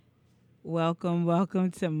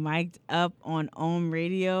Welcome to Mic'd Up on Ohm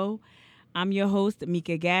Radio. I'm your host,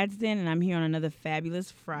 Mika Gadsden, and I'm here on another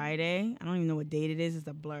fabulous Friday. I don't even know what date it is. It's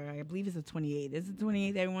a blur. I believe it's the 28th. Is it the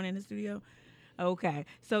 28th, everyone in the studio? Okay.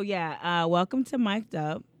 So, yeah, welcome to Mic'd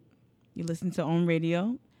Up. You listen to Ohm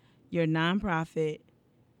Radio, your nonprofit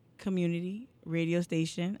community radio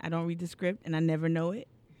station. I don't read the script, and I never know it.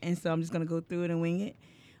 And so I'm just going to go through it and wing it.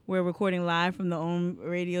 We're recording live from the Ohm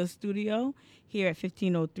Radio studio here at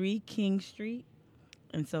 1503 King Street.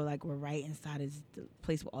 And so, like, we're right inside this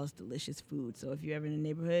place with all this delicious food. So if you're ever in the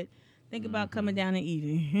neighborhood, think about coming down and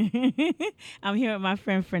eating. I'm here with my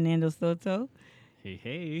friend Fernando Soto. Hey,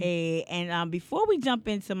 hey. Hey, and before we jump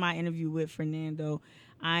into my interview with Fernando,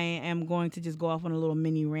 I am going to just go off on a little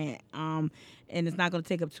mini rant. And it's not going to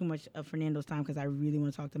take up too much of Fernando's time because I really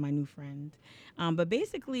want to talk to my new friend. But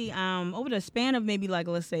basically, over the span of maybe like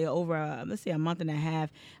let's say a month and a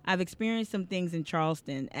half, I've experienced some things in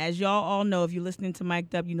Charleston. As y'all all know, if you're listening to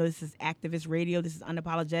Mic'd Up, you know this is activist radio. This is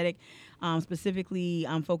unapologetic. Specifically,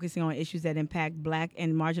 I'm focusing on issues that impact Black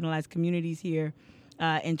and marginalized communities here.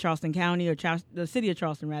 In Charleston County or the city of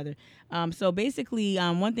Charleston, rather. So basically,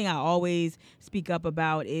 one thing I always speak up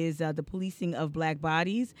about is the policing of Black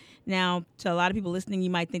bodies. Now, to a lot of people listening, you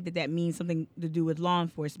might think that that means something to do with law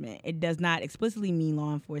enforcement. It does not explicitly mean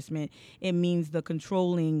law enforcement. It means the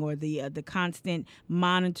controlling or the constant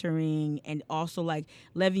monitoring and also like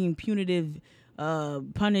levying punitive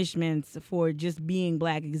punishments for just being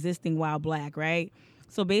Black, existing while Black, right?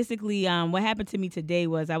 So basically, what happened to me today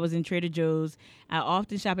was I was in Trader Joe's. I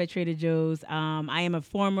often shop at Trader Joe's. I am a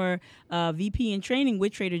former VP in training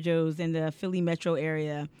with Trader Joe's in the Philly metro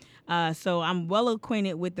area. So I'm well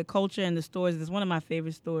acquainted with the culture and the stores. It's one of my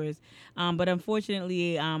favorite stores. But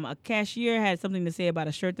unfortunately, a cashier had something to say about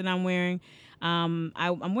a shirt that I'm wearing.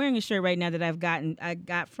 I'm wearing a shirt right now that I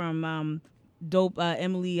got from dope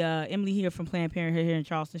Emily here from Planned Parenthood here in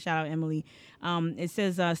Charleston. Shout out Emily. It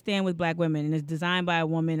says stand with Black women, and it's designed by a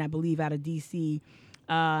woman, I believe, out of DC.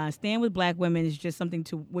 Stand with Black women is just something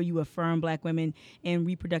to where you affirm Black women in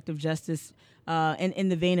reproductive justice, and in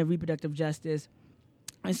the vein of reproductive justice.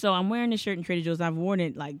 And so I'm wearing this shirt in Trader Joe's. I've worn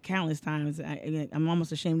it like countless times. I'm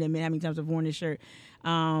almost ashamed to admit how many times I've worn this shirt.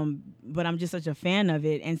 But I'm just such a fan of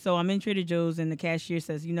it. And so I'm in Trader Joe's and the cashier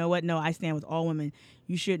says, you know what? No, I stand with all women.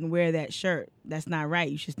 You shouldn't wear that shirt. That's not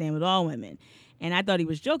right. You should stand with all women. And I thought he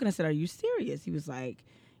was joking. I said, are you serious? He was like,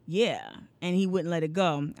 yeah. And he wouldn't let it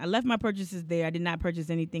go. I left my purchases there. I did not purchase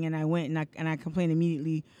anything. And I went and I complained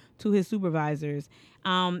immediately to his supervisors.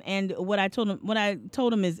 And what I told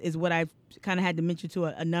him is what I've kind of had to mention to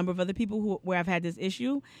a number of other people where I've had this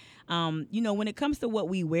issue. When it comes to what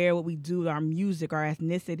we wear, what we do, our music, our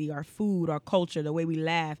ethnicity, our food, our culture, the way we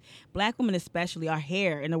laugh, Black women especially, our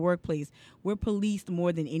hair in the workplace, we're policed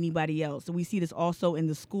more than anybody else. So we see this also in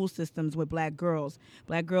the school systems with Black girls.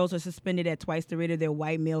 Black girls are suspended at twice the rate of their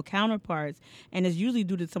white male counterparts, and it's usually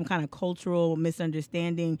due to some kind of cultural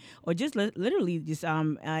misunderstanding or just literally just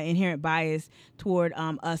inherent bias toward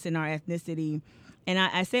us and our ethnicity. And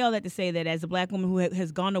I say all that to say that as a Black woman who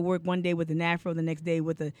has gone to work one day with an afro, the next day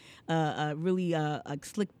with a really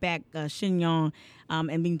slick back chignon,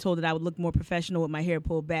 and being told that I would look more professional with my hair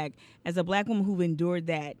pulled back, as a Black woman who endured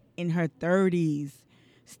that in her 30s,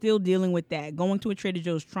 still dealing with that, going to a Trader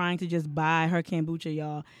Joe's trying to just buy her kombucha,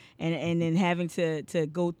 y'all, and then having to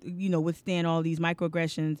go, withstand all these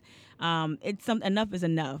microaggressions. Enough is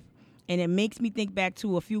enough. And it makes me think back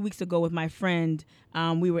to a few weeks ago with my friend.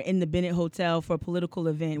 We were in the Bennett Hotel for a political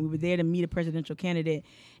event. We were there to meet a presidential candidate,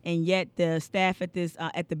 and yet the staff at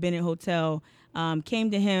the Bennett Hotel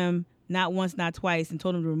came to him not once, not twice, and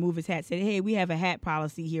told him to remove his hat. Said, "Hey, we have a hat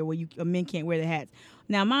policy here where men can't wear the hats."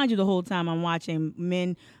 Now, mind you, the whole time I'm watching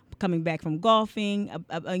men coming back from golfing.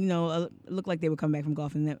 Looked like they were coming back from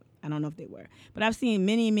golfing. I don't know if they were, but I've seen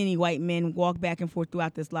many, many white men walk back and forth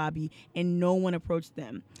throughout this lobby, and no one approached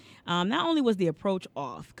them. Not only was the approach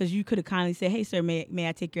off, because you could have kindly said, "Hey, sir, may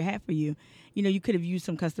I take your hat for you?" You could have used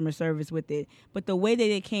some customer service with it. But the way that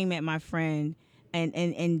they came at my friend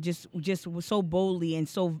and just so boldly and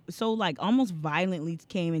so like almost violently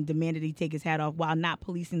came and demanded he take his hat off while not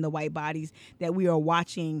policing the white bodies that we are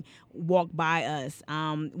watching walk by us,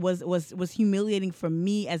 was humiliating for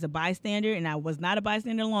me as a bystander. And I was not a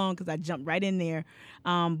bystander long because I jumped right in there.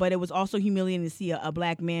 But it was also humiliating to see a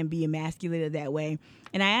Black man be emasculated that way.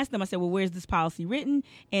 And I asked them, I said, well, where's this policy written?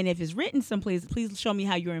 And if it's written someplace, please show me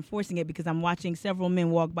how you're enforcing it, because I'm watching several men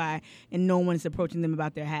walk by and no one is approaching them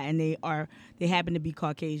about their hat, and they happen to be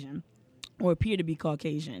Caucasian. or appear to be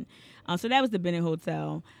Caucasian. So that was the Bennett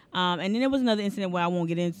Hotel. And then there was another incident where I won't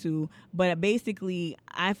get into, but basically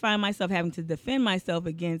I find myself having to defend myself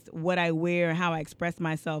against what I wear and how I express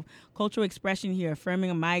myself. Cultural expression here,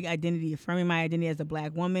 affirming my identity as a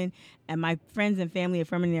black woman, and my friends and family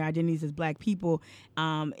affirming their identities as black people,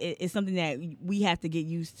 is something that we have to get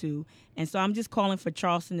used to. And so I'm just calling for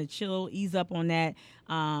Charleston to chill, ease up on that,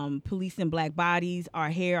 policing black bodies, our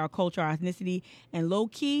hair, our culture, our ethnicity, and low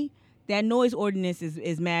key, that noise ordinance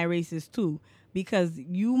is mad racist too, because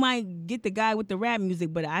you might get the guy with the rap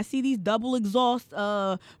music, but I see these double exhaust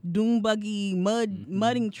dune buggy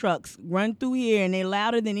mudding trucks run through here, and they're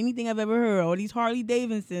louder than anything I've ever heard, or these Harley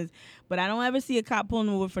Davidsons, but I don't ever see a cop pulling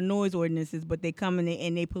over for noise ordinances, but they come and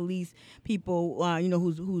they police people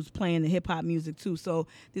who's playing the hip hop music too. So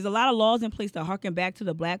there's a lot of laws in place that harken back to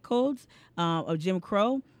the black codes of Jim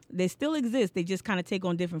Crow. They still exist. They just kind of take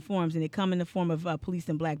on different forms, and they come in the form of police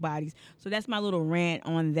and black bodies. So that's my little rant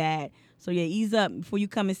on that. So yeah, ease up before you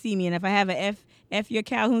come and see me. And if I have a F your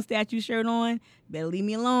Calhoun statue shirt on, better leave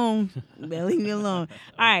me alone. Better leave me alone.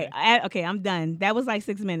 All right. Okay, I'm done. That was like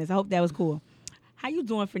 6 minutes. I hope that was cool. How you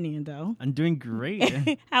doing, Fernando? I'm doing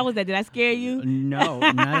great. How was that? Did I scare you? No,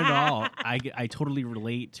 not at all. I totally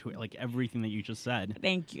relate to it, like everything that you just said.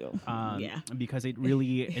 Thank you. Yeah. Because it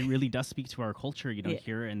really does speak to our culture,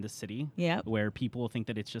 here in the city. Yeah. Where people think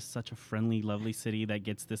that it's just such a friendly, lovely city that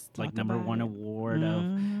gets this number one award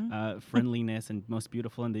of friendliness and most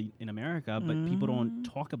beautiful in America, but people don't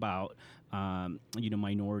talk about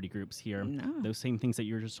minority groups here. No. Those same things that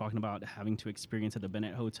you're just talking about having to experience at the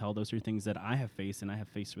Bennett Hotel, those are things that I have faced and I have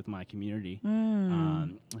faced with my community.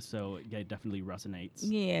 So yeah, it definitely resonates.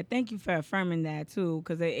 Yeah, thank you for affirming that too,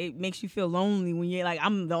 because it makes you feel lonely when you're like,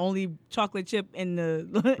 I'm the only chocolate chip in the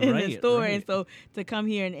the store, and so to come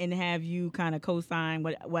here and have you kind of co-sign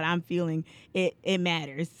what I'm feeling, it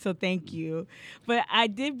matters. So thank you. But I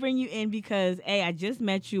did bring you in because I just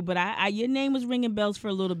met you, but your name was ringing bells for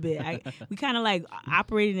a little bit. We kind of like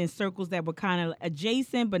operated in circles that were kind of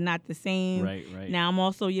adjacent but not the same. Right. Now I'm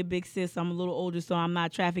also your big sis. I'm a little older, so I'm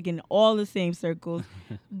not trafficking in all the same circles.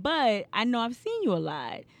 But I know I've seen you a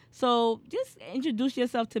lot. So just introduce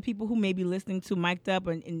yourself to people who may be listening to Mic'd Up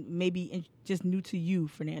and maybe just new to you,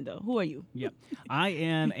 Fernando. Who are you? Yeah, I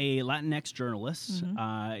am a Latinx journalist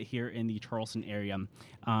here in the Charleston area.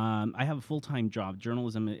 I have a full-time job.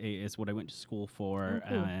 Journalism is what I went to school for,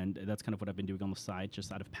 and that's kind of what I've been doing on the side,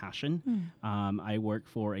 just out of passion. I work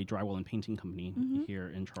for a drywall and painting company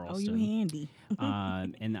here in Charleston. Oh, you handy.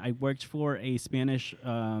 And I worked for a Spanish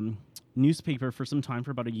newspaper for some time,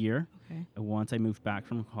 for about a year. Okay. Once I moved back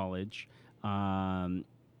from college.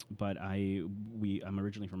 But I'm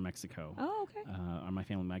originally from Mexico. Oh, okay. My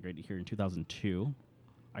family migrated here in 2002.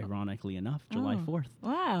 Ironically enough, July 4th.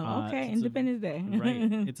 Wow. Okay. Independence Day.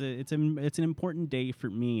 Right. It's an important day for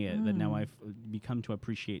me that now I've become to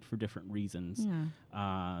appreciate for different reasons.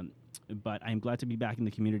 Yeah. But I'm glad to be back in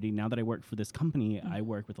the community. Now that I work for this company, I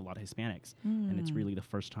work with a lot of Hispanics, and it's really the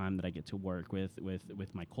first time that I get to work with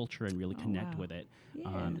my culture and really connect with it.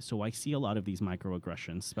 Yeah. So I see a lot of these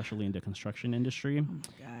microaggressions, especially in the construction industry. Oh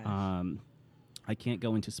my gosh. I can't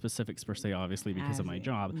go into specifics per se, obviously, because of my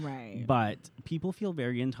job. Right. But people feel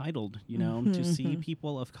very entitled, to see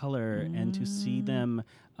people of color and to see them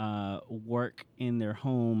work in their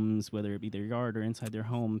homes, whether it be their yard or inside their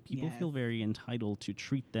home. People feel very entitled to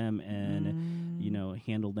treat them and,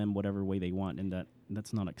 handle them whatever way they want, and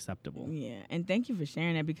that's not acceptable. Yeah, and thank you for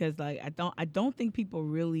sharing that, because I don't think people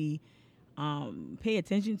really pay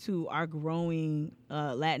attention to our growing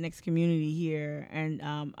Latinx community here, and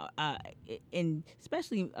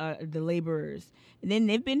especially the laborers. And then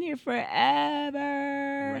they've been here forever,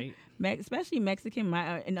 right? Especially Mexican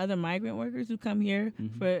and other migrant workers who come here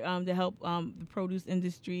for to help the produce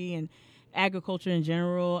industry and agriculture in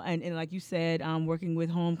general, and like you said, working with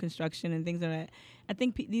home construction and things like that. I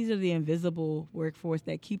think these are the invisible workforce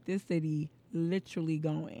that keep this city literally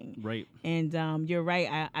going. Right. And you're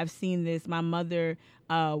right. I've seen this. My mother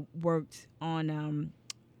worked on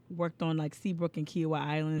like Seabrook and Kiowa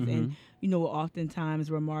Islands, and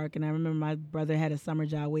oftentimes remark. And I remember my brother had a summer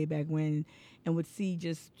job way back when, and would see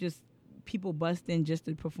just people bust in just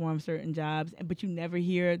to perform certain jobs, but you never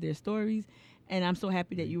hear their stories. And I'm so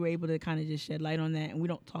happy that you were able to kind of just shed light on that. And we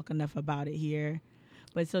don't talk enough about it here.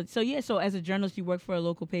 But so as a journalist, you work for a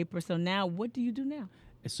local paper. So now, what do you do now?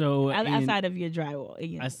 So outside of your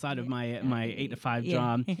drywall, outside of my 8 to 5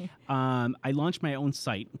 job, I launched my own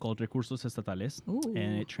site called Recursos Estatales,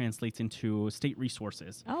 and it translates into state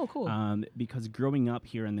resources. Oh, cool. Because growing up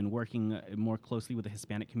here and then working more closely with the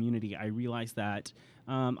Hispanic community, I realized that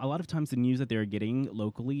a lot of times the news that they're getting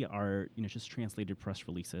locally are just translated press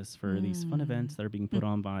releases for these fun events that are being put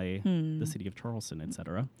on by the city of Charleston,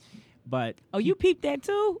 etc. But you peeped that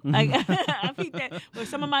too? Like I peeped that with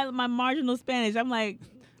some of my marginal Spanish. I'm like,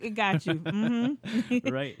 it got you. Mm-hmm.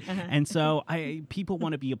 Right. And so people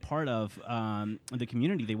want to be a part of the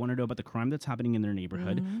community. They want to know about the crime that's happening in their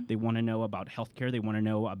neighborhood. They want to know about healthcare. They want to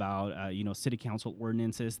know about city council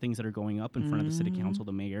ordinances, things that are going up in front of the city council,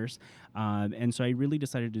 the mayors. And so I really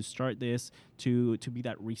decided to start this to be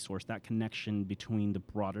that resource, that connection between the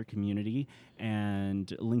broader community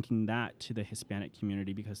and linking that to the Hispanic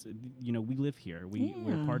community, because we live here.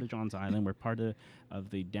 We're part of Johns Island. We're part of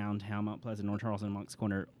the downtown Mount Pleasant, North Charleston, Moncks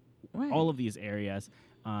Corner. Right. All of these areas,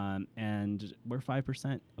 and we're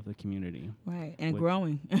 5% of the community. Right, and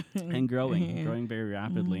growing. growing very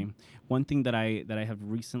rapidly. One thing that I have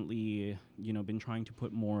recently, been trying to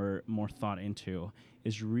put more thought into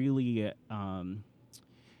is really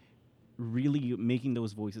making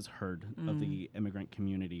those voices heard of the immigrant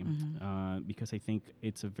community, because I think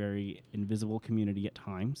it's a very invisible community at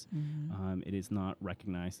times. It is not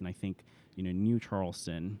recognized, and I think New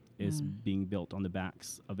Charleston is being built on the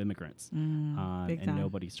backs of immigrants, and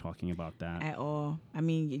nobody's talking about that at all. I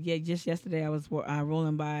mean, just yesterday I was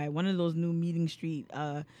rolling by one of those new Meeting Street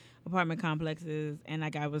apartment complexes, and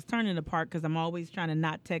I was turning the park because I'm always trying to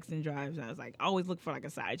not text and drive. So I was like, always look for like a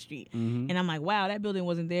side street, and I'm like, wow, that building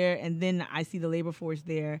wasn't there. And then I see the labor force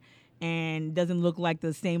there, and doesn't look like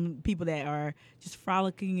the same people that are just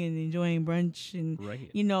frolicking and enjoying brunch,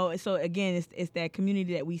 and So again, it's that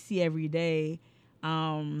community that we see every day,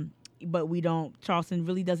 but we don't. Charleston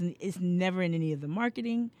really doesn't. It's never in any of the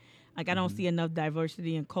marketing. Like, I don't see enough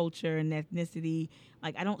diversity in culture and ethnicity.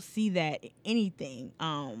 Like, I don't see that anything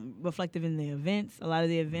reflective in the events. A lot of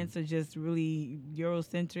the events are just really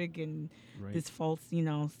Eurocentric and this false,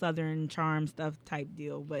 Southern charm stuff type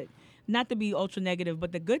deal. But not to be ultra negative,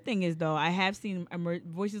 but the good thing is, though, I have seen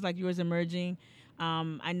voices like yours emerging.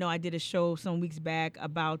 I know I did a show some weeks back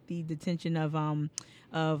about the detention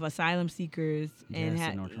of asylum seekers, in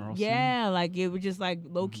North Charleston. Like it was just like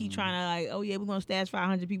low key trying to we're gonna stash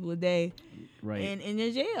 500 people a day, right? And in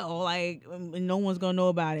the jail, like, and no one's gonna know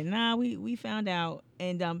about it. Nah, we found out,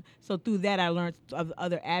 and so through that I learned of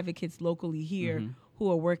other advocates locally here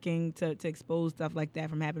who are working to expose stuff like that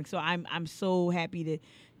from happening. So I'm so happy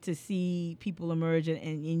to see people emerge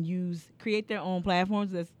and create their own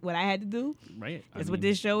platforms. That's what I had to do. Right. That's what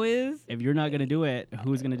this show is. If you're not going to do it,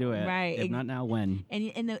 who's going to do it? Right. If not now, when?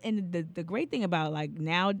 And the great thing about like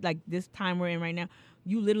now, like this time we're in right now,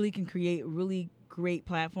 you literally can create really great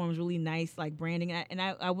platforms, really nice like branding. And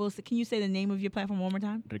I will say, can you say the name of your platform one more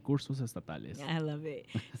time? Recursos Estatales. I love it.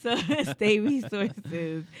 So State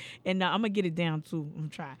Resources. And I'm going to get it down too. I'm going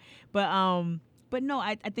to try. But no,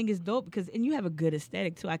 I think it's dope and you have a good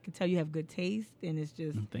aesthetic too. I can tell you have good taste, and it's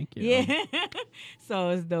just thank you. Yeah, so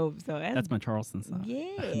it's dope. So that's my Charleston side.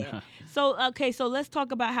 Yeah. So so let's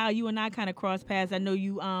talk about how you and I kind of crossed paths. I know me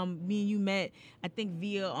and you met, I think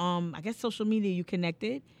via I guess social media. You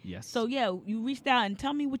connected. Yes. So yeah, you reached out, and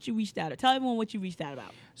tell me what you reached out. Tell everyone what you reached out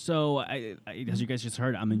about. So, as you guys just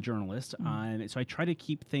heard, I'm a journalist. So I try to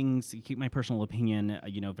keep my personal opinion,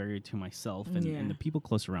 very to myself, and the people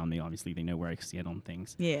close around me. Obviously, they know where I stand on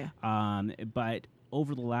things. Yeah. But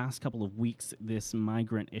over the last couple of weeks, this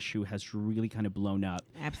migrant issue has really kind of blown up.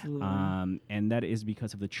 Absolutely. And that is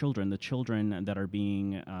because of the children that are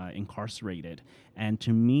being incarcerated. And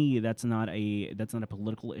to me, that's not a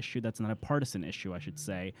political issue. That's not a partisan issue, I should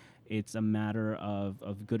say. It's a matter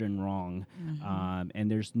of good and wrong. And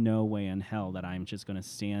there's no way in hell that I'm just going to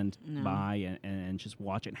stand by and just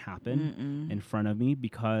watch it happen in front of me,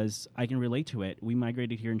 because I can relate to it. We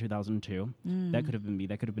migrated here in 2002. That could have been me.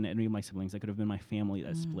 That could have been any of my siblings. That could have been my family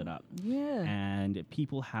that split up. Yeah. And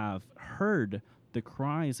people have heard the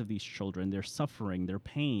cries of these children, their suffering, their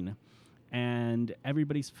pain, and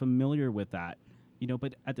everybody's familiar with that.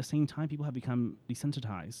 But at the same time, people have become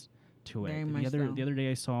desensitized to it. The other day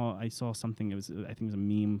I saw something. I think it was a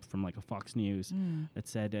meme from like a Fox News that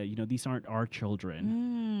said, these aren't our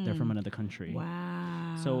children. They're from another country.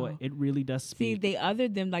 Wow. So it really does speak. See, they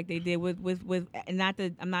othered them like they did with and not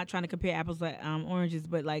that I'm not trying to compare apples to oranges,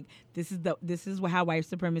 but like this is how white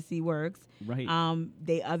supremacy works. Right.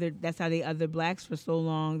 That's how they other blacks for so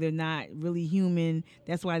long. They're not really human.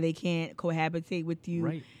 That's why they can't cohabitate with you.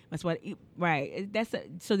 Right. That's why. Right. They're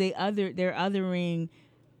othering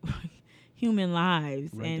human lives,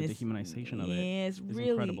 right, and the dehumanization of it. Yeah, it's really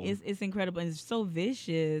incredible. It's incredible, and it's so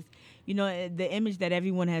vicious. You know, the image that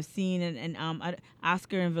everyone has seen, and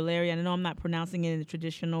Oscar and Valeria. I know I'm not pronouncing it in the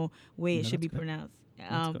traditional way it should be pronounced.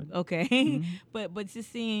 Okay, Mm-hmm. but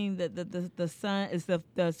just seeing the son is the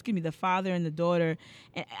excuse me, the father and the daughter,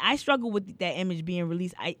 and I struggle with that image being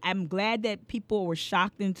released. I'm glad that people were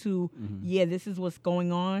shocked into yeah, this is what's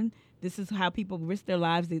going on. This is how people risk their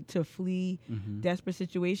lives to flee desperate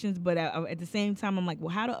situations. But at the same time, I'm like, well,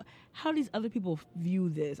 how do these other people view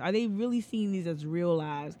this? Are they really seeing these as real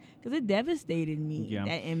lives? Because it devastated me,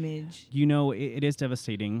 that image. You know, it is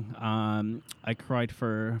devastating. I cried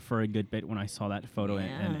for a good bit when I saw that photo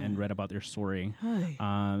and read about their story,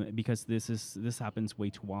 because this happens way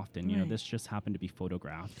too often. You know, this just happened to be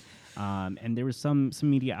photographed. And there was some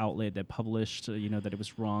media outlet that published, that it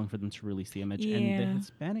was wrong for them to release the image. And the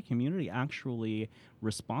Hispanic community actually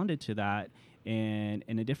responded to that in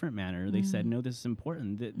a different manner. They said, no, this is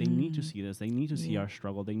important. They need to see this. They need to see our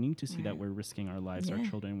struggle. They need to see that we're risking our lives. Our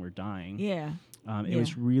children were dying. It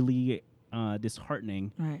was really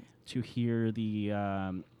disheartening to hear the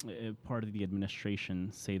part of the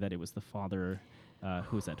administration say that it was the father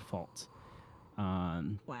who was at fault.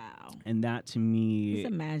 Wow. And that, to me,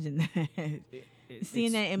 just imagine that.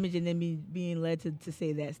 Seeing that image and then being led to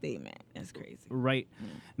say that statement. That's crazy. Right.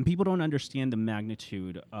 And people don't understand the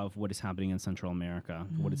magnitude of what is happening in Central America,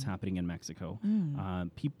 what is happening in Mexico.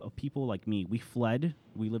 People like me, we fled.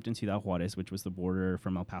 We lived in Ciudad Juarez, which was the border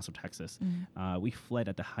from El Paso, Texas. We fled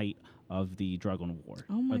at the height of the drug war,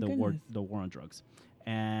 the war on drugs.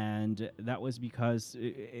 And that was because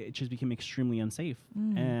it just became extremely unsafe.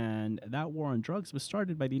 And that war on drugs was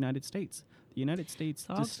started by the United States. The United States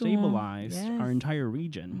destabilized our entire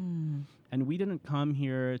region. And we didn't come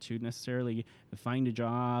here to necessarily find a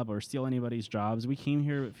job or steal anybody's jobs. We came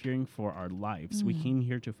here fearing for our lives. We came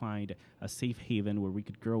here to find a safe haven where we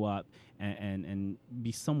could grow up and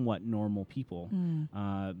be somewhat normal people.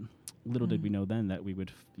 Little did we know then that we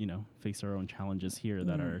would, face our own challenges here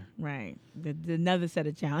that are... Right. Another set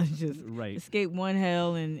of challenges. Right. Escape one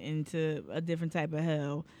hell and into a different type of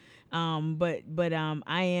hell. But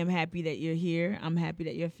I am happy that you're here. I'm happy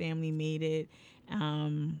that your family made it.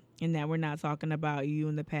 And that we're not talking about you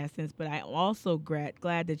in the past tense. But I'm also glad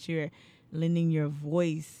that you're lending your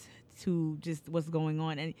voice to just what's going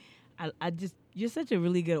on. And you're such a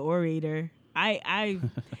really good orator. I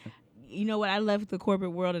you know what? I left the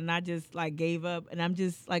corporate world and I just gave up. And I'm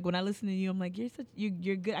just when I listen to you, I'm like,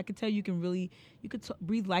 you're good. I could tell you could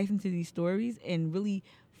breathe life into these stories and really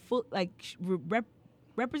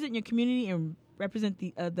represent your community and represent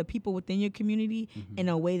the people within your community in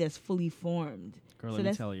a way that's fully formed. Girl, let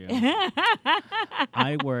me tell you.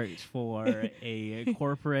 I worked for a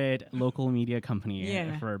corporate local media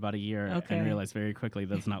company for about a year and realized very quickly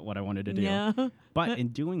that's not what I wanted to do. No. But in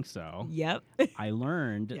doing so, I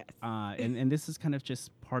learned, and this is kind of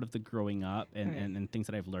just part of the growing up and things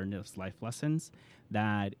that I've learned as life lessons,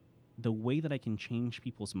 that the way that I can change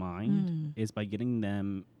people's mind is by getting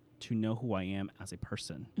them to know who I am as a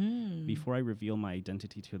person before I reveal my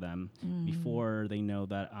identity to them, before they know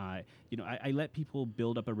that I let people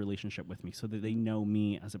build up a relationship with me so that they know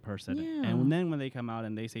me as a person. And then when they come out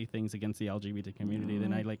and they say things against the LGBT community,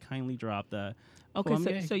 then I kindly drop the,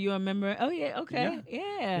 so you're a member. Oh yeah. Okay.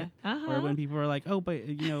 Yeah. Uh-huh. Or when people are like, oh, but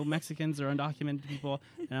Mexicans are undocumented people.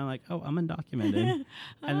 And I'm like, oh, I'm undocumented.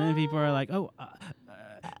 And then people are like, oh,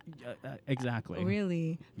 exactly.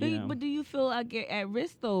 Really? But do you feel at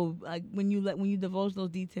risk though, when you divulge those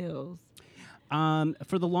details?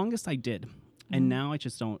 For the longest, I did, and now I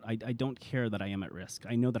just don't. I don't care that I am at risk.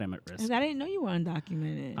 I know that I'm at risk. 'Cause I didn't know you were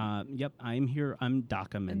undocumented. Yep, I'm here. I'm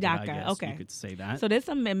documented. I guess you could say that. So there's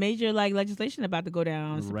some major legislation about to go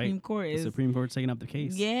down. Supreme Court is. The Supreme Court's taking up the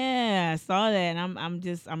case. Yeah, I saw that, and I'm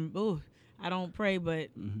I don't pray, but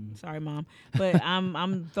sorry, Mom. But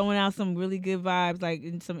I'm throwing out some really good vibes,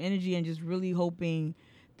 and some energy, and just really hoping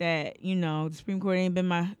that the Supreme Court ain't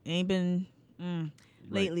been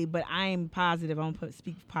lately. But I am positive. I'm gonna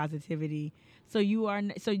speak positivity. So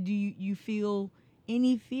do you feel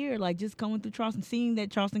any fear, just going through Charleston, seeing that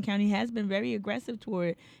Charleston County has been very aggressive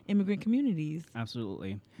toward immigrant communities?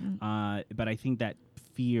 Absolutely, but I think that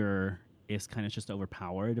fear is kind of just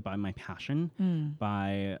overpowered by my passion,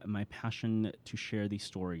 to share these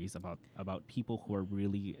stories about people who are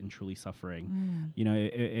really and truly suffering.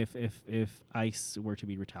 If ICE were to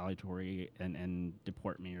be retaliatory and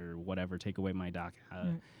deport me or whatever, take away my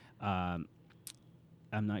DACA,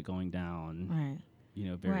 I'm not going down. Right.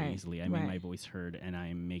 very easily. I made my voice heard, and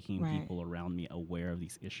I'm making people around me aware of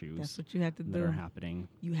these issues. That's what you have to do. That are happening.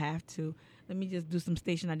 You have to. Let me just do some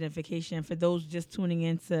station identification for those just tuning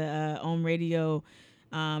into Ohm Radio.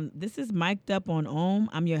 This is Mic'd Up on Ohm.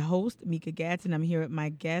 I'm your host, Mika Gatz, and I'm here with my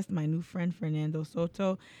guest, my new friend, Fernando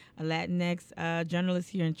Soto, a Latinx journalist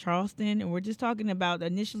here in Charleston. And we're just talking about,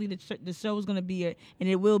 initially, the show is going to be, and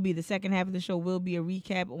it will be, the second half of the show will be a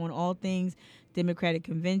recap on all things Democratic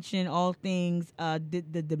Convention, all things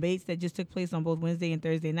the debates that just took place on both Wednesday and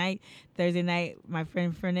Thursday night. Thursday night, my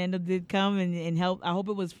friend Fernando did come and help. I hope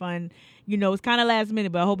it was fun. It's kind of last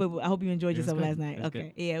minute, but I hope you enjoyed yourself last night.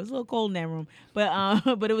 Okay, yeah, it was a little cold in that room,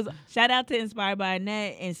 but but it was. Shout out to Inspired by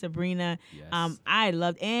Annette and Sabrina. Yes. I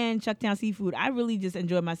loved, and Chucktown Seafood. I really just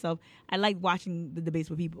enjoyed myself. I like watching the debates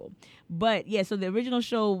with people. But yeah, so the original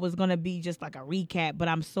show was gonna be just like a recap, but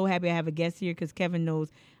I'm so happy I have a guest here because Kevin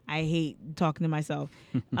knows I hate talking to myself.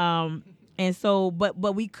 And so,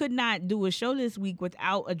 but we could not do a show this week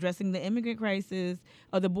without addressing the immigrant crisis,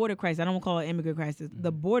 or the border crisis. I don't want to call it immigrant crisis,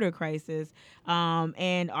 the border crisis,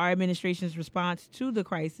 and our administration's response to the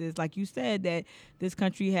crisis. Like you said, that this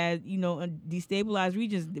country has, destabilized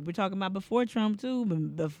regions. We're talking about before Trump too,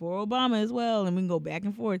 but before Obama as well, and we can go back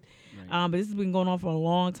and forth. Right. But this has been going on for a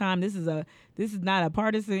long time. This is not a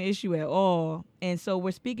partisan issue at all. And so we're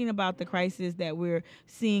speaking about the crisis that we're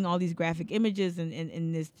seeing, all these graphic images,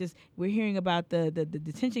 and this just, we're hearing about the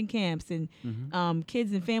detention camps and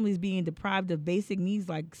kids and families being deprived of basic needs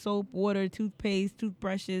like soap, water, toothpaste,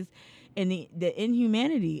 toothbrushes, and the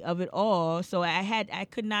inhumanity of it all. So I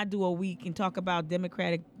could not do a week and talk about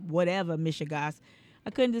Democratic whatever, Michigas. I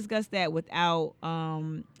couldn't discuss that without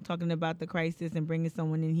talking about the crisis and bringing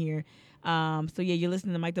someone in here. So yeah, you're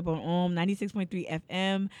listening to Mic'd Up on Ohm 96.3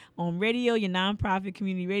 FM, Ohm Radio, your nonprofit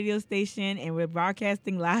community radio station, and we're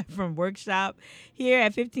broadcasting live from Workshop here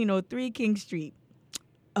at 1503 King Street.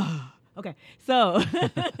 Okay, so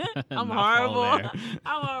I'm horrible. I'm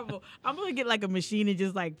horrible. I'm gonna get like a machine and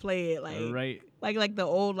just like play it like the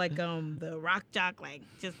old the rock jock, like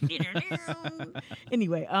just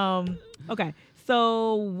anyway. Okay.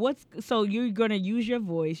 So you're gonna use your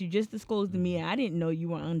voice. You just disclosed to me. I didn't know you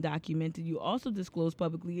were undocumented. You also disclosed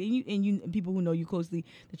publicly, and people who know you closely,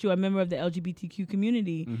 that you're a member of the LGBTQ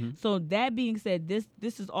community. Mm-hmm. So that being said,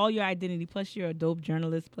 this is all your identity. Plus, you're a dope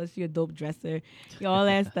journalist. Plus, you're a dope dresser. All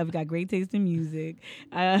that stuff. You got great taste in music.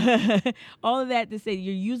 All of that to say,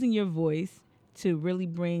 you're using your voice to really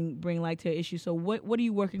bring light to an issue. So what are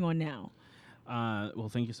you working on now? Well,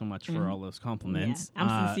 thank you so much for all those compliments. Yeah,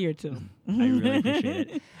 I'm sincere too. I really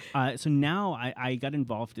appreciate it. So now I got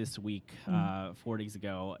involved this week, 4 days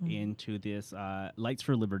ago, into this Lights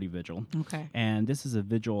for Liberty vigil. Okay. And this is a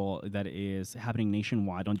vigil that is happening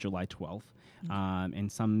nationwide on July 12th. In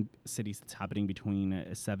some cities, it's happening between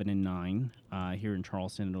 7 and 9. Here in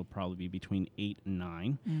Charleston, it'll probably be between 8 and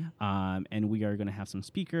 9. And we are going to have some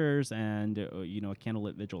speakers and a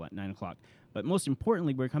candlelit vigil at 9 o'clock. But most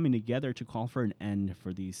importantly, we're coming together to call for an end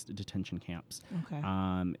for these detention camps. Okay.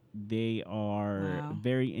 They are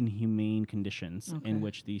very inhumane conditions in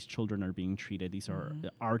which these children are being treated. These are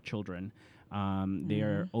our children. They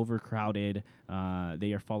are overcrowded.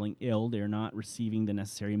 They are falling ill. They're not receiving the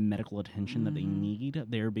necessary medical attention that they need.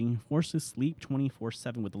 They're being forced to sleep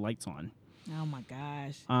 24/7 with the lights on. Oh my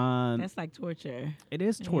gosh. That's like torture. It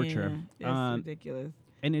is torture. Yeah, that's ridiculous.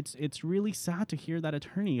 And it's really sad to hear that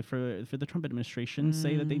attorney for the Trump administration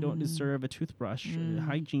say that they don't deserve a toothbrush,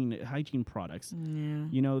 hygiene products.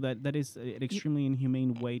 Yeah. That is an extremely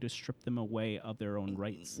inhumane way to strip them away of their own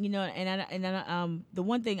rights. And the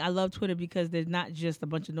one thing I love Twitter, because there's not just a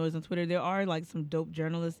bunch of noise on Twitter. There are like some dope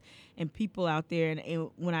journalists and people out there.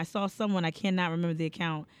 And when I saw someone, I cannot remember the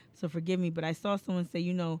account, so forgive me, but I saw someone say,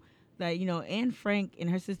 Anne Frank and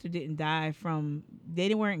her sister didn't die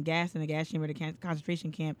they weren't gassed in the gas chamber at a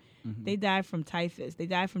concentration camp. Mm-hmm. They died from typhus. They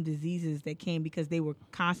died from diseases that came because they were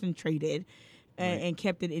concentrated and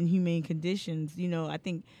kept in inhumane conditions. I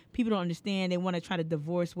think people don't understand. They want to try to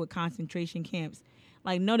divorce what concentration camps.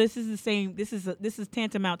 Like, no, this is the same. This is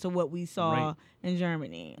tantamount to what we saw in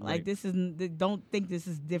Germany. Like, don't think this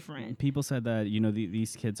is different. People said that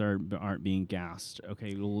these kids aren't being gassed.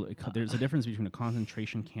 Okay, well, there's a difference between a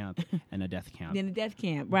concentration camp and a death camp. Then a death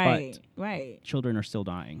camp, right? But right. Children are still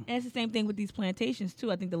dying. And it's the same thing with these plantations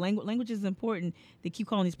too. I think the language is important. They keep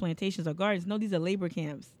calling these plantations or gardens. No, these are labor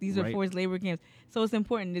camps. These are forced labor camps. So it's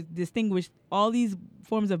important to distinguish all these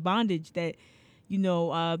forms of bondage that.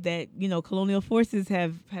 Colonial forces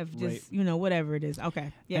have just, whatever it is.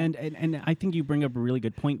 Okay. Yeah. And I think you bring up a really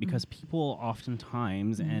good point, because people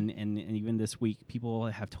oftentimes, and even this week, people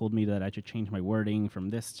have told me that I should change my wording from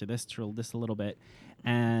this to this to this a little bit.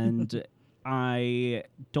 And I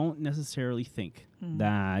don't necessarily think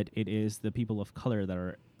that it is the people of color that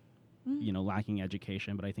are, lacking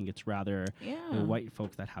education, but I think it's rather the white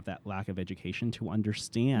folks that have that lack of education to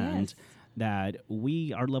understand that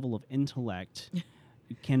our level of intellect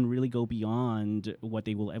can really go beyond what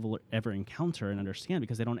they will ever encounter and understand,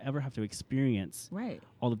 because they don't ever have to experience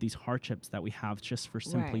all of these hardships that we have just for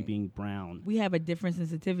simply being brown. We have a different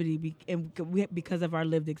sensitivity because of our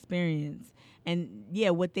lived experience. And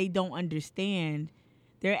what they don't understand,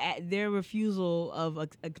 their refusal of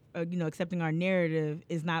accepting our narrative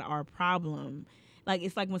is not our problem. Like,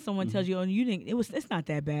 it's like when someone tells you, "Oh, it's not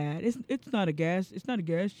that bad. It's not a gas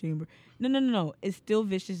chamber." No. It's still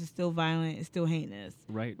vicious. It's still violent. It's still heinous.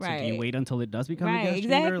 Right. So do you wait until it does become a gas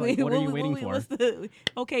chamber? Like, what are you waiting for?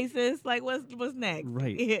 Okay, sis. Like, what's next?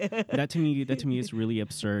 Right. Yeah. That to me is really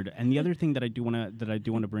absurd. And the other thing that I do want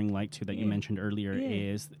to bring light to that you mentioned earlier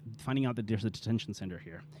is finding out that there's a detention center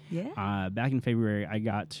here. Yeah. Back in February, I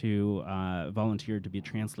got to volunteer to be a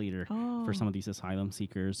translator for some of these asylum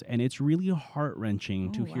seekers, and it's really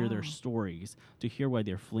heart-wrenching to hear their stories, to hear why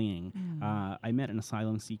they're fleeing. I met an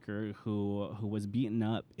asylum seeker who was beaten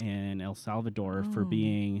up in El Salvador for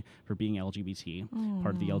being LGBT,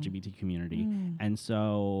 part of the LGBT community. And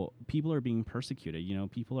so people are being persecuted,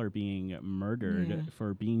 people are being murdered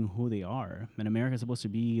for being who they are. And America is supposed to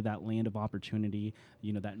be that land of opportunity,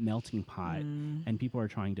 that melting pot. And people are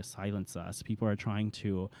trying to silence us. People are trying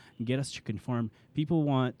to get us to conform. People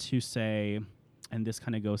want to say, and this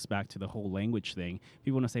kind of goes back to the whole language thing.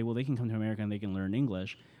 People want to say, well, they can come to America and they can learn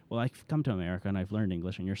English. Well, I've come to America and I've learned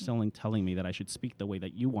English, and you're still telling me that I should speak the way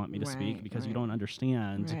that you want me to speak because you don't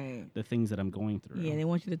understand the things that I'm going through. Yeah, they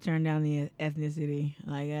want you to turn down the ethnicity.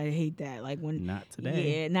 Like, I hate that. Like, when not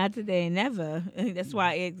today. Yeah, not today, never. That's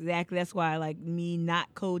why like me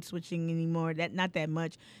not code switching anymore. Not that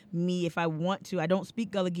much. Me, if I want to, I don't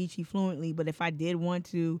speak Gullah Geechee fluently, but if I did want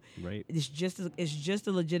to, it's just as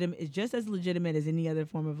legitimate as any other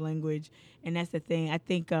form of language. And that's the thing. I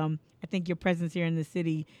think your presence here in the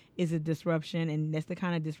city is a disruption, and that's the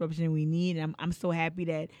kind of disruption we need. And I'm so happy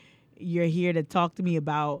that you're here to talk to me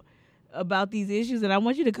about these issues, and I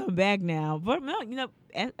want you to come back now. But no,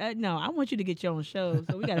 I want you to get your own show.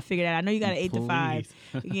 So we got to figure that out. I know you got an 8 to 5.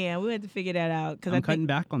 Yeah, we have to figure that out. I'm cutting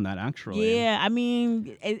back on that, actually. Yeah, I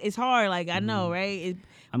mean, it's hard. Like, I know, right?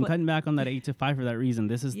 I'm cutting back on that 8 to 5 for that reason.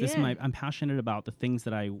 I'm passionate about the things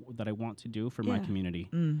that I want to do for my community,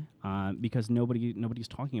 because nobody's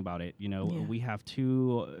talking about it. We have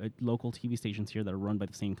 2 local TV stations here that are run by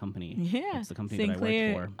the same company. Yeah, it's the company Sinclair.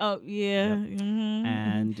 that I work for. Oh yeah,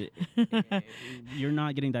 and you're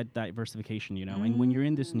not getting that diversification. And when you're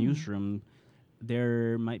in this newsroom,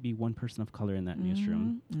 there might be one person of color in that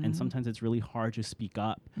newsroom. And sometimes it's really hard to speak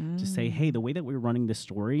up, to say, hey, the way that we're running this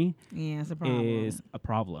story is a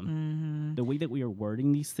problem. The way that we are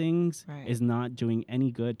wording these things is not doing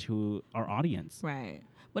any good to our audience. Right.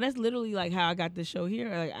 Well, that's literally like how I got this show here.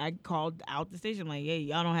 Like, I called out the station like, hey,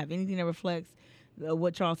 y'all don't have anything that reflects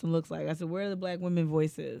what Charleston looks like. I said, where are the black women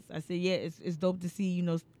voices? I said, yeah, it's dope to see,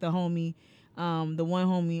 the homie, the one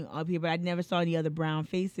homie up here, but I never saw any other brown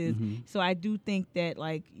faces. So I do think that,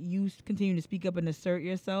 like, you continue to speak up and assert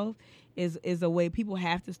yourself is a way people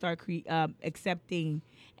have to start accepting.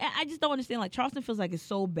 And I just don't understand, like, Charleston feels like it's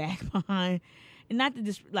so back behind. And not to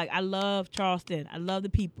just, like, I love Charleston. I love the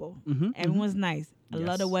people. Everyone's nice. I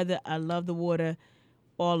love the weather. I love the water.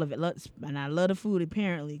 All of it. And I love the food,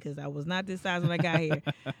 apparently, because I was not this size when I got here.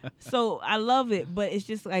 So I love it, but it's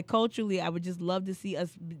just like culturally, I would just love to see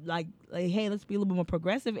us like, hey, let's be a little bit more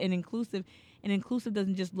progressive and inclusive. And inclusive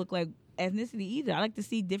doesn't just look like ethnicity either. I like to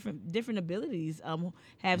see different abilities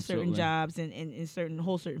have certain jobs and certain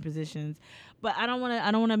positions. But I don't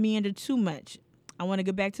want to meander too much. I want to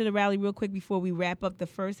get back to the rally real quick before we wrap up the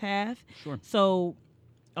first half. Sure. So,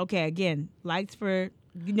 okay, again, lights for.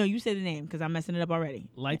 You say the name because I'm messing it up already.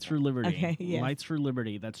 Lights for Liberty. Okay, yeah. Lights for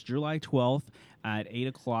Liberty. That's July 12th at 8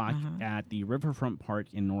 o'clock at the Riverfront Park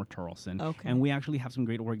in North Charleston. Okay. And we actually have some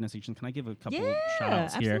great organizations. Can I give a couple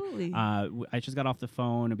shout-outs absolutely. here? I just got off the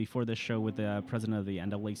phone before this show with the president of the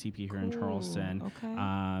NAACP here in Charleston,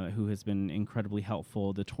 who has been incredibly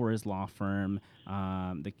helpful. The Torres Law Firm,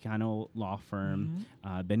 the Cano Law Firm.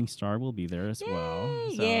 Benny Starr will be there as well.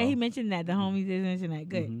 So. Yeah, he mentioned that. The homie did mention that.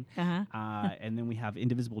 Good. And then we have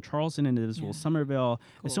Indivisible Charleston, Indivisible Somerville. Cool.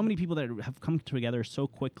 There's so many people that have come together so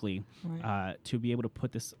quickly to be able to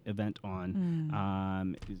put this event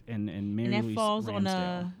on. And Mary Louise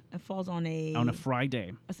Ramsdale. It falls on a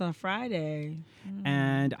Friday. It's on a Friday.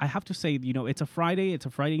 And I have to say, it's a Friday. It's a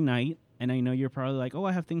Friday night, and I know you're probably like, oh,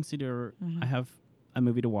 I have things to do. I have a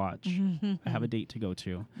movie to watch. I have a date to go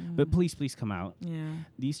to. But please come out. Yeah.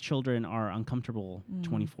 These children are uncomfortable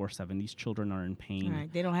 24/7. These children are in pain.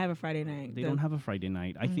 Right. They don't have a Friday night. They don't have a Friday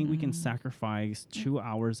night. I think we can sacrifice 2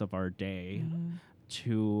 hours of our day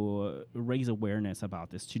to raise awareness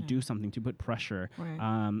about this, to do something, to put pressure.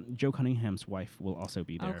 Right. Joe Cunningham's wife will also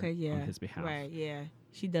be there on his behalf. Right, yeah.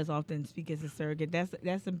 She does often speak as a surrogate. That's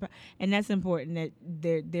and that's important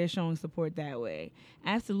that they're showing support that way.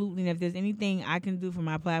 Absolutely. And if there's anything I can do for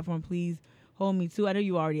my platform, please hold me to. I know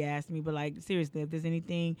you already asked me, but like seriously, if there's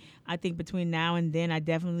anything, I think between now and then, I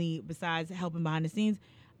definitely, besides helping behind the scenes,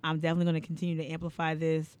 I'm definitely going to continue to amplify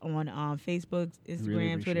this on Facebook, Instagram,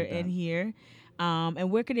 really Twitter, that. and here.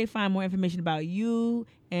 And where could they find more information about you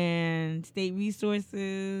and state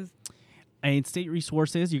resources? And state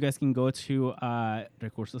resources, you guys can go to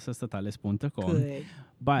recursosestatales.com. Good.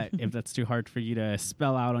 But if that's too hard for you to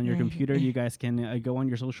spell out on your computer, you guys can go on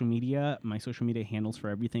your social media. My social media handles for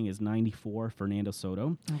everything is 94 Fernando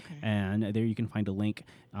Soto. Okay. And there you can find a link.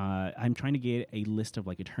 I'm trying to get a list of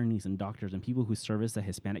like attorneys and doctors and people who service the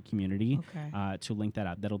Hispanic community to link that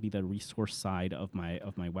up. That'll be the resource side of my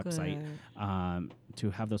website to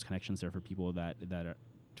have those connections there for people that are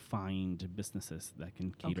find businesses that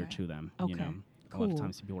can cater to them. You know, a lot of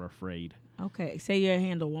times people are afraid. Okay, say your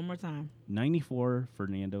handle one more time. 94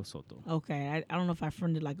 Fernando Soto. Okay, I don't know if I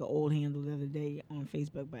friended like an old handle the other day on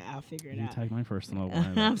Facebook, but I'll figure it out. You tag my personal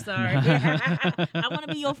one. I'm sorry. I want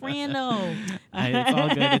to be your friend though. It's all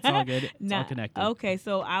good. It's all good. It's all connected. Okay,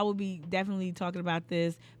 so I will be definitely talking about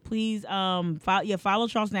this. Please follow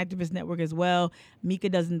Charleston Activist Network as well. Mika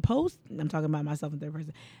doesn't post. I'm talking about myself in third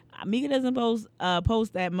person. Mika doesn't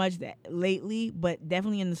post that much lately, but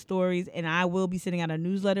definitely in the stories. And I will be sending out a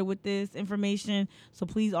newsletter with this information. So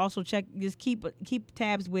please also check. Just keep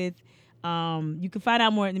tabs with. You can find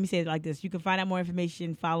out more. Let me say it like this: you can find out more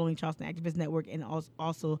information following Charleston Activist Network and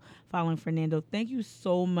also following Fernando. Thank you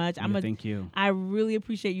so much. Thank you. I really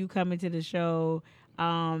appreciate you coming to the show.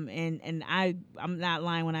 And I'm not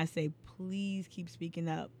lying when I say please keep speaking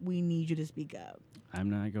up. We need you to speak up. I'm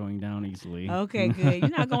not going down easily. Okay, good. You're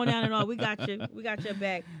not going down at all. We got you. We got your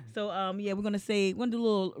back. So we're gonna do a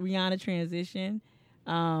little Rihanna transition.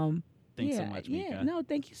 Thanks so much, Mika. Yeah, no,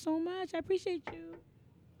 thank you so much. I appreciate you.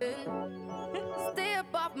 Stay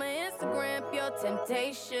up off my Instagram, pure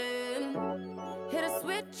temptation. Hit a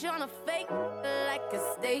switch on a fake like a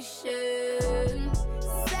station.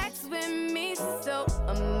 Sex with me so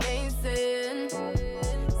amazing.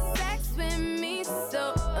 Sex with me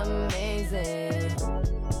so amazing.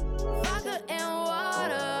 Vodka and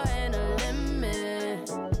water and a lemon.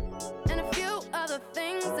 And a few other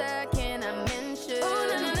things I cannot mention. Oh,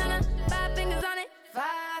 na. 5 fingers on it. 5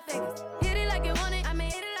 fingers. Hit it like you want it. I mean,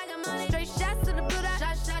 hit it like I'm on it. Straight shots to the blue dot.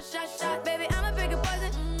 Shot. Baby, I'm a bigger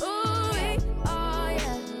poison. Ooh, oh yeah.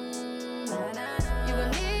 You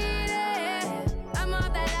gon' need it. I'm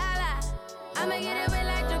off that la. I'ma get it wet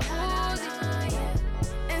like jacuzzi.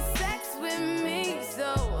 And sex with me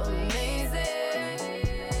so amazing.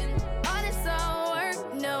 All this all work,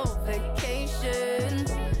 no vacation.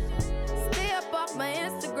 Stay up off my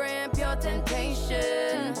Instagram, pure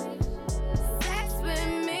temptation. Sex with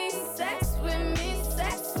me, sex with me,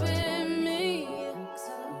 sex with me.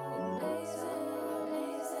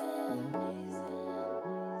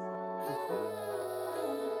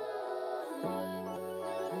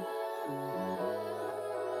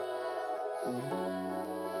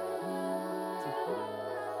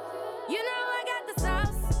 You know I got the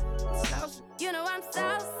sauce. You know I'm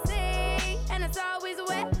saucy, and it's always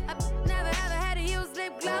wet. I never ever had to use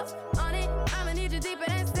lip gloss on it. I'ma need you deeper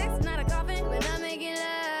than 6, not a coffin. When I'm making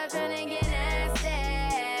love, trying to get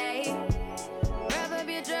nasty. Rub up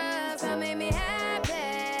your drugs, come make me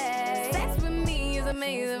happy. Sex with me is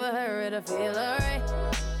amazing for her to feel alright.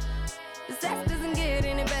 The sex doesn't get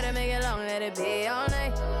any better, make it long, let it be all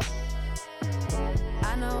night.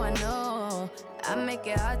 I know, I make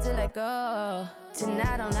it hard to let go.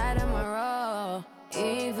 Tonight all night I'm a roll,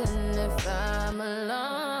 even if I'm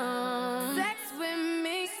alone. Sex with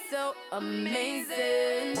me so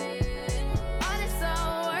amazing. All this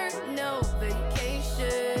all work, no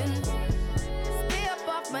vacation. Stay up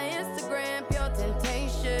off my Instagram, pure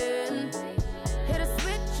temptation. Hit a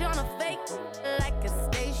switch on a fake like a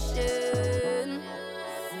station.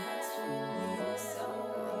 Sex with me so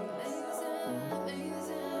amazing.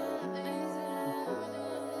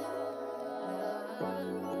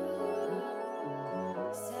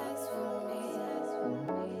 Sex with me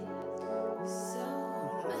so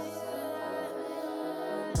amazing.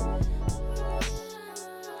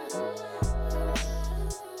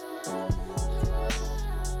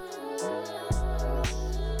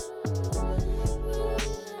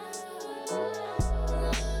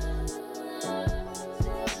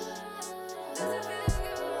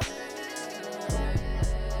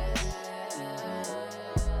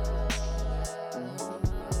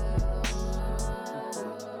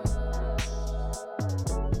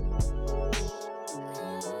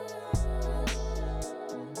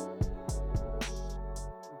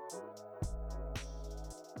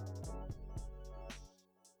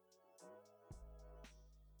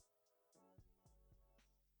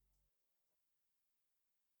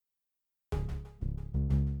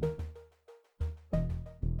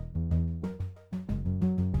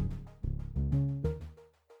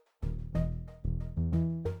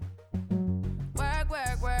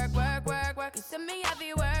 to me, I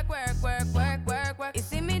be work, work, work, work, work, work. You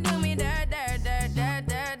see me do me dirt, dirt, dirt, dirt,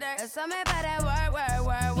 dirt, dirt. There's something about that work, work,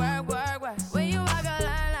 work, work, work, work. When you walk a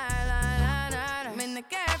line, line, line, line, line. I'm in the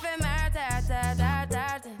cafe, my ta, ta, ta,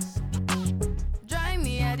 ta, ta. Drive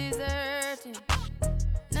me a deserting.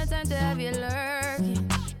 No time to have you lurking.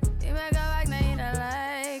 You make a like, now you don't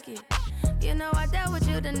like it. You know I dealt with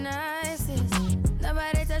you the nicest.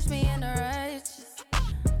 Nobody touched me in the righteous.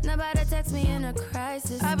 Nobody text me in a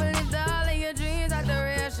crisis. I believed all of your dreams are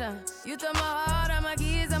duration. You took my heart, all my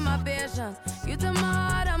keys, and my patience. You took my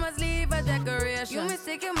heart, I must leave a decoration. You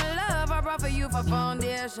mistaken my love, I brought for you for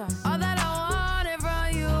foundation. All that I wanted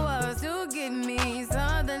from you was to give me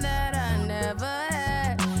something that I never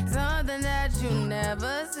had, something that you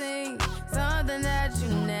never seen, something that you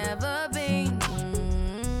never been.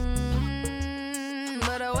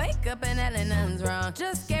 But I wake up and hell nothing's wrong.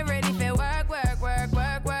 Just get ready for work, work, work,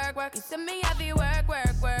 work, work, work. You see me, I be work,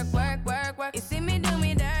 work, work, work, work, work. You see me do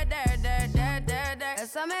me dirt, dirt, dirt, dirt, dirt, dirt.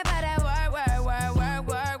 There's something about that work, work, work, work,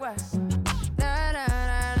 work, work. Na, na,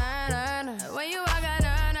 na, na, na, na. When you walk out,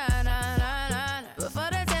 na, na, na, na, na, na. Before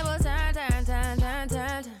the table turn, turn, turn, turn,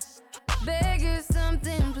 turn, turn. Beg you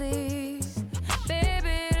something, please.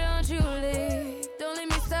 Baby, don't you leave. Don't leave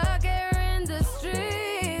me stuck here in the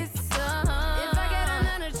streets. If I get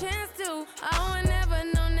another chance to, I would never,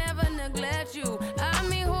 no, never neglect you. I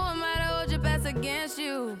mean, who am I to hold your best against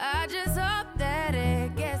you? I just hope that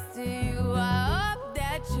it gets to you. I hope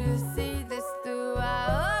that you see this through.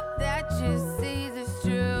 I hope that you see this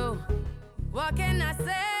true. What can I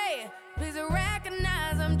say? Please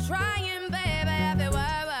recognize I'm trying, baby. I feel why.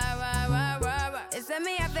 It's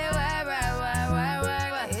me, I feel why.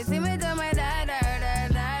 You see me do my da da da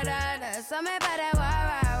da da da. Something about that why.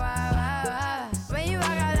 When you walk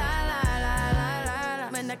out, la la la la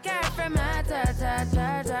la. When the cat from my ta ta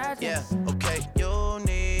ta ta. Yeah, okay. You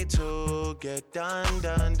need to get done.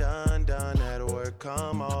 That work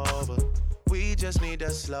come over. We just need to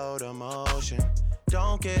slow the motion.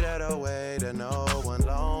 Don't get out of the way to no one.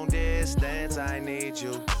 Long distance, I need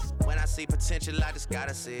you. When I see potential, I just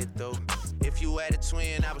gotta see it through. If you had a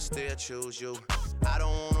twin, I would still choose you. I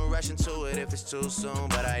don't wanna rush into it if it's too soon,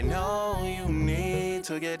 but I know you need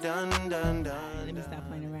to get done. Let me stop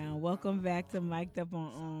playing around. Welcome back to Mic'd Up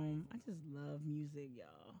on I just love music,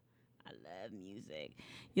 y'all. I love music.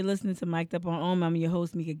 You're listening to Mic'd Up on I'm your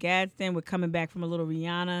host, Mika Gadsden. We're coming back from a little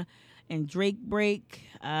Rihanna and Drake break.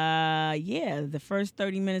 The first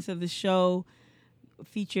 30 minutes of the show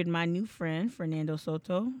featured my new friend, Fernando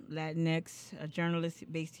Soto, Latinx, a journalist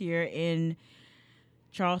based here in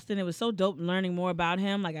Charleston. It was so dope learning more about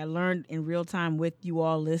him. Like, I learned in real time with you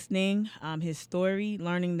all listening, his story,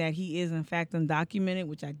 learning that he is in fact undocumented,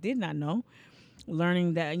 which I did not know.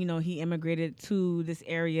 Learning that, he immigrated to this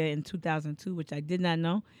area in 2002, which I did not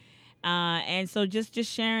know. And so just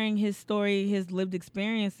sharing his story, his lived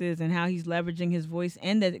experiences, and how he's leveraging his voice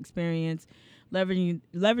and that experience,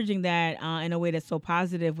 leveraging that in a way that's so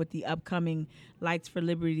positive with the upcoming Lights for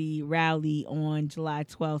Liberty rally on July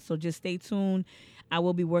 12th. So just stay tuned. I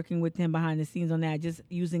will be working with him behind the scenes on that, just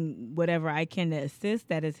using whatever I can to assist.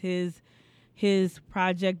 That is his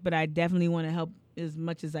project, but I definitely want to help as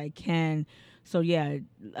much as I can. So yeah,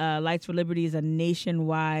 Lights for Liberty is a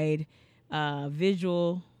nationwide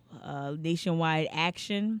visual, nationwide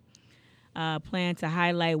action plan to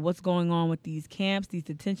highlight what's going on with these camps, these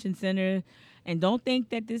detention centers. And don't think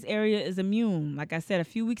that this area is immune. Like I said, a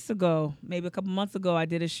few weeks ago, maybe a couple months ago, I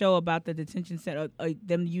did a show about the detention center,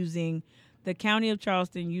 them using the county of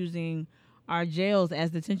Charleston, using our jails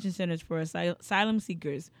as detention centers for asylum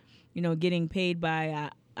seekers, getting paid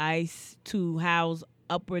by ICE to house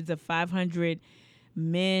upwards of 500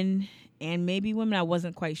 men and maybe women. I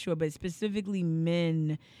wasn't quite sure, but specifically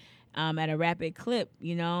men at a rapid clip,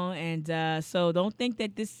 and so don't think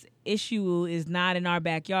that this issue is not in our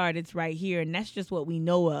backyard. It's right here, and that's just what we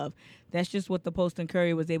know of. That's just what the Post and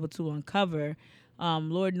Courier was able to uncover.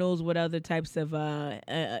 Lord knows what other types of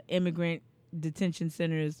immigrant detention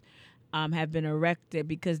centers have been erected,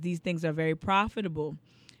 because these things are very profitable.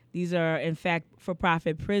 These are, in fact,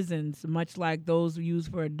 for-profit prisons, much like those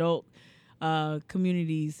used for adult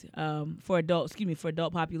communities, for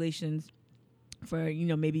adult populations, for,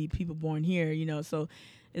 maybe people born here, so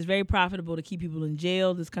it's very profitable to keep people in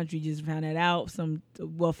jail. This country just found that out. Found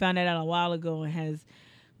that out a while ago, and has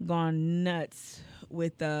gone nuts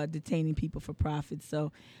with detaining people for profit.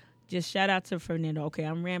 So just shout out to Fernando. Okay,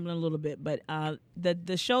 I'm rambling a little bit, but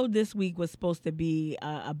the show this week was supposed to be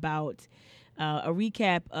about a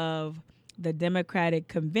recap of the Democratic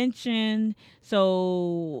Convention.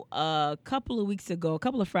 So a couple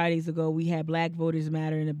of Fridays ago, we had Black Voters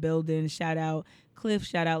Matter in the building. Shout out Cliff,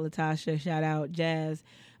 shout out Latasha, shout out Jazz.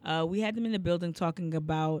 We had them in the building talking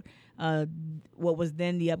about what was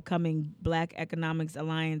then the upcoming Black Economics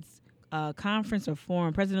Alliance conference or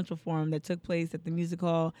forum, presidential forum that took place at the Music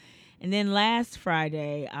Hall. And then last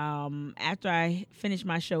Friday, after I finished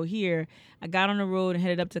my show here, I got on the road and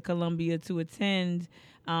headed up to Columbia to attend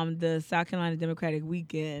the South Carolina Democratic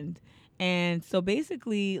Weekend. And so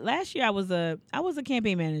basically, last year I was a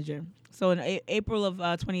campaign manager. So in April of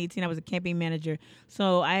 2018, I was a campaign manager.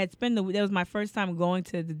 So I had spent that was my first time going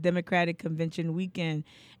to the Democratic Convention weekend,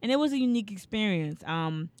 and it was a unique experience.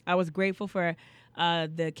 I was grateful for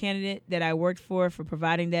the candidate that I worked for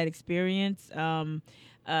providing that experience.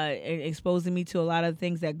 Exposing me to a lot of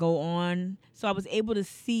things that go on. So I was able to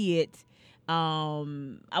see it.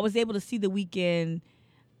 I was able to see the weekend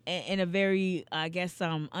in a very, I guess,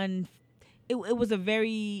 it was a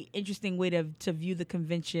very interesting way to view the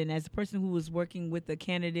convention as a person who was working with the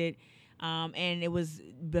candidate. And it was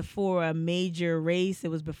before a major race.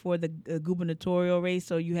 It was before the gubernatorial race.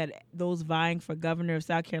 So you had those vying for governor of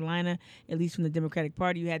South Carolina, at least from the Democratic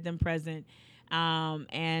Party. You had them present.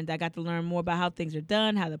 And I got to learn more about how things are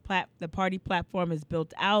done, how the party platform is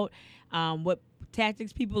built out, what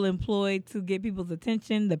tactics people employ to get people's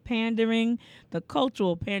attention, the pandering, the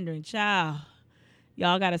cultural pandering. Child,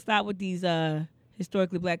 y'all got to stop with these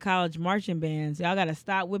historically Black college marching bands. Y'all got to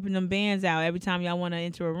stop whipping them bands out every time y'all want to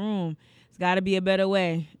enter a room. It's got to be a better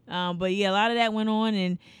way. But yeah, a lot of that went on,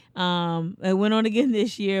 and it went on again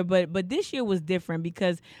this year. But this year was different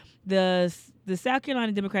because the South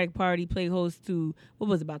Carolina Democratic Party played host to,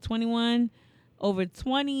 about over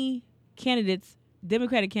 20 candidates,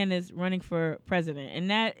 Democratic candidates running for president.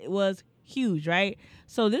 And that was huge, right?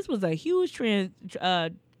 So this was a huge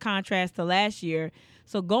contrast to last year.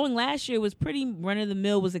 So going last year was pretty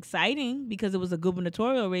run-of-the-mill, was exciting because it was a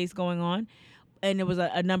gubernatorial race going on. And there was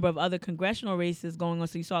a number of other congressional races going on.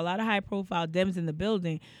 So you saw a lot of high-profile Dems in the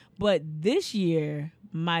building. But this year,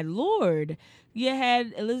 my Lord, you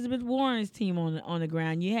had Elizabeth Warren's team on the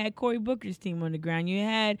ground. You had Cory Booker's team on the ground. You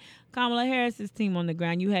had Kamala Harris's team on the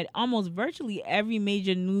ground. You had almost virtually every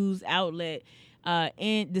major news outlet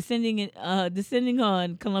descending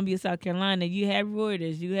on Columbia, South Carolina. You had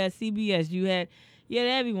Reuters. You had CBS. You had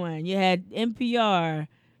everyone. You had NPR.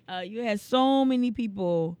 You had so many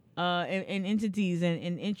people and entities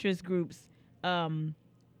and interest groups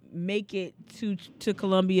make it to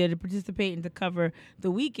Columbia to participate and to cover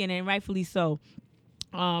the weekend, and rightfully so.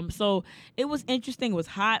 So it was interesting. It was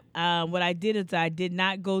hot. What I did is I did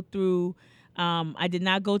not go to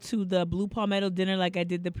the Blue Palmetto dinner like I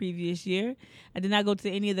did the previous year. I did not go to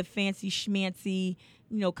any of the fancy schmancy,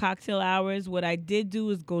 cocktail hours. What I did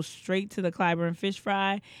do is go straight to the Clyburn Fish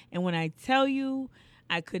Fry. And when I tell you,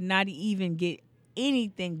 I could not even get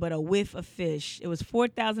anything but a whiff of fish. It was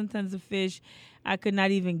 4,000 tons of fish. I could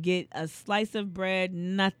not even get a slice of bread,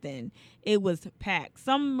 nothing. It was packed.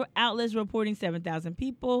 Some outlets reporting 7,000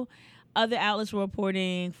 people. Other outlets were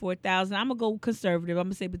reporting 4,000. I'm going to go conservative. I'm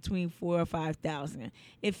going to say between 4,000 or 5,000.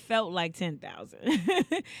 It felt like 10,000.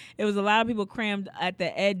 It was a lot of people crammed at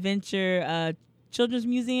the Ed Venture Children's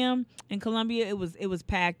Museum in Columbia. It was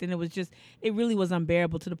packed, and it really was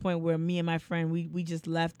unbearable to the point where me and my friend, we just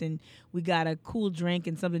left and we got a cool drink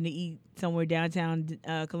and something to eat somewhere downtown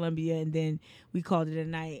Columbia, and then we called it a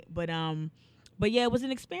night. But yeah, it was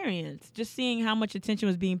an experience. Just seeing how much attention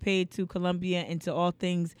was being paid to Columbia and to all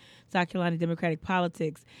things South Carolina Democratic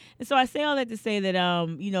politics. And so I say all that to say that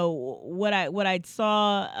what I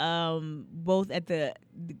saw both at the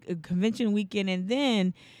convention weekend and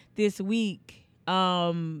then this week.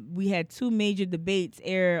 We had two major debates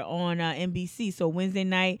air on NBC. So Wednesday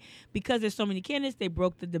night, because there's so many candidates, they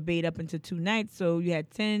broke the debate up into two nights. So you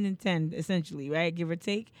had 10 and 10, essentially, right? Give or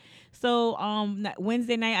take. So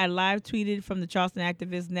Wednesday night, I live tweeted from the Charleston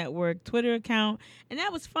Activist Network Twitter account. And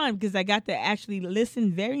that was fun because I got to actually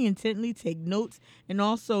listen very intently, take notes, and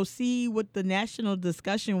also see what the national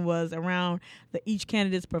discussion was around each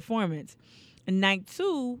candidate's performance. And night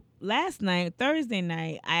two, last night, Thursday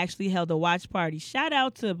night, I actually held a watch party. Shout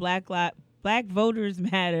out to Black Voters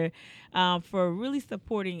Matter for really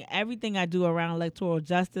supporting everything I do around electoral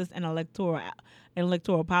justice and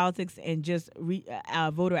electoral politics and just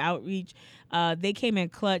voter outreach. They came in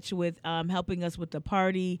clutch with helping us with the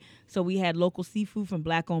party. So we had local seafood from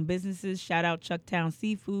Black-owned businesses. Shout out Chucktown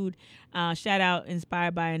Seafood. Shout out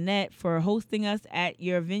Inspired by Annette for hosting us at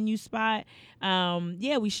your venue spot.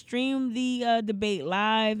 We streamed the debate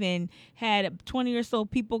live and had 20 or so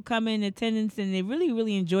people come in attendance, and they really,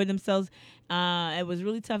 really enjoyed themselves. It was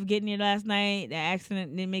really tough getting here last night. The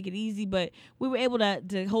accident didn't make it easy, but we were able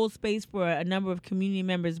to hold space for a number of community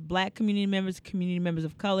members, black community members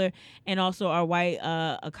of color, and also our white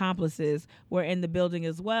accomplices were in the building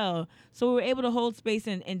as well. So we were able to hold space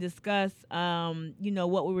and discuss,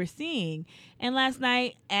 what we were seeing. And last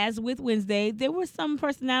night, as with Wednesday, there were some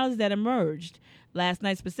personalities that emerged. Last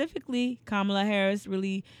night specifically, Kamala Harris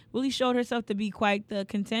really showed herself to be quite the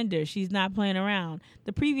contender. She's not playing around.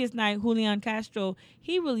 The previous night, Julian Castro,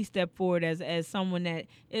 he really stepped forward as someone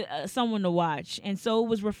someone to watch. And so it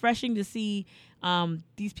was refreshing to see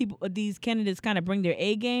these candidates kind of bring their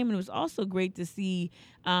A game. And it was also great to see,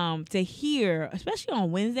 to hear, especially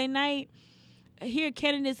on Wednesday night, hear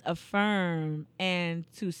candidates affirm and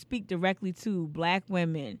to speak directly to black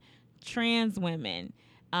women, trans women.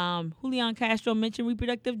 Julian Castro mentioned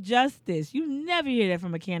reproductive justice. You never hear that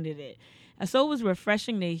from a candidate. And so it was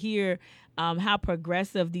refreshing to hear how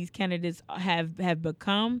progressive these candidates have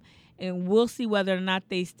become. And we'll see whether or not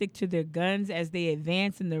they stick to their guns as they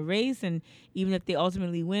advance in the race. And even if they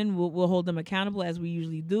ultimately win, we'll hold them accountable as we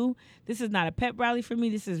usually do. This is not a pep rally for me.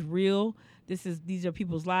 This is real. These are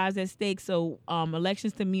people's lives at stake. So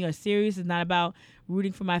elections to me are serious. It's not about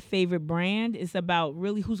rooting for my favorite brand. It's about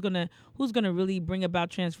really who's gonna really bring about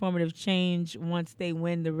transformative change once they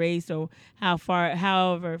win the race, or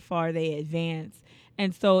however far they advance.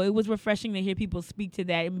 And so it was refreshing to hear people speak to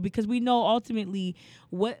that, because we know ultimately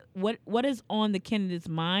what is on the candidate's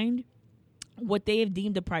mind. What they have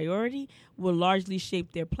deemed a priority will largely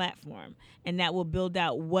shape their platform, and that will build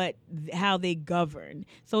out how they govern.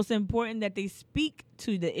 So it's important that they speak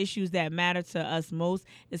to the issues that matter to us most,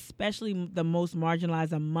 especially the most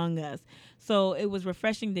marginalized among us. So it was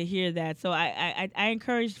refreshing to hear that. So I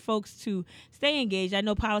encourage folks to stay engaged. I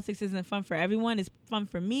know politics isn't fun for everyone. It's fun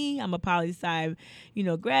for me. I'm a poli-sci,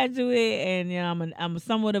 graduate, and I'm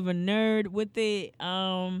somewhat of a nerd with it.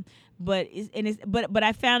 But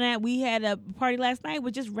I found out we had a party last night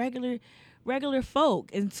with just regular folk,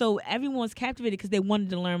 and so everyone was captivated because they wanted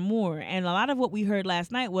to learn more. And a lot of what we heard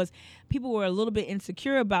last night was people were a little bit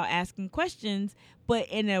insecure about asking questions, but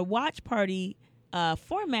in a watch party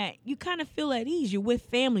format, you kind of feel at ease. You're with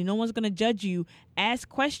family. No one's going to judge you. Ask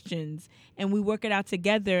questions, and we work it out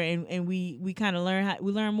together, and we kind of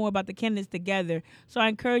learn more about the candidates together. So I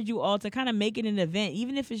encourage you all to kind of make it an event,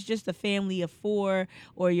 even if it's just a family of 4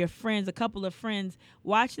 or your friends, a couple of friends.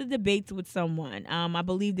 Watch the debates with someone. I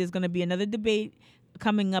believe there's going to be another debate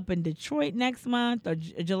coming up in Detroit next month, or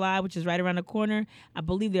July, which is right around the corner. I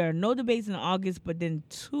believe there are no debates in August, but then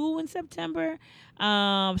 2 in September,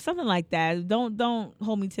 something like that. Don't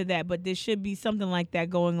hold me to that, but there should be something like that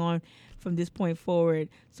going on from this point forward.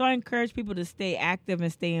 So I encourage people to stay active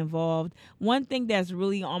and stay involved. One thing that's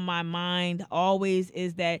really on my mind always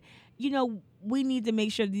is that, we need to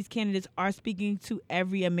make sure these candidates are speaking to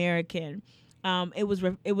every American.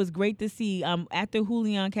 It was great to see. After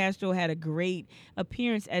Julian Castro had a great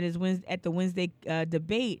appearance at the Wednesday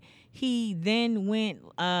debate, he then went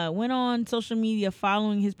on social media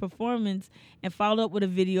following his performance and followed up with a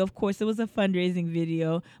video. Of course, it was a fundraising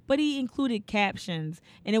video, but he included captions,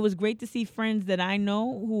 and it was great to see friends that I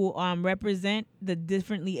know who represent the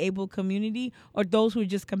differently able community, or those who are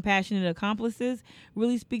just compassionate accomplices,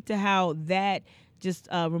 really speak to how that just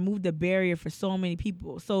remove the barrier for so many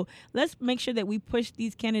people. So let's make sure that we push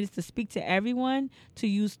these candidates to speak to everyone, to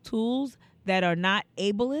use tools that are not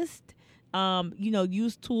ableist,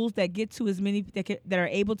 use tools that get to as many, that are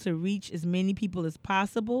able to reach as many people as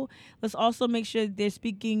possible. Let's also make sure that they're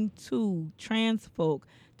speaking to trans folk,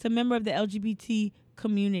 to members of the LGBT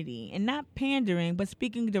community, and not pandering, but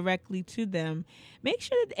speaking directly to them. Make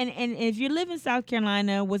sure that, and if you live in South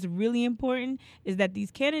Carolina, what's really important is that these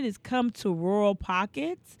candidates come to rural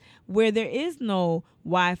pockets where there is no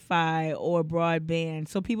Wi-Fi or broadband,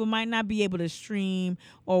 so people might not be able to stream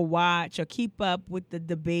or watch or keep up with the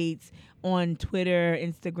debates on Twitter,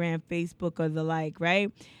 Instagram, Facebook, or the like,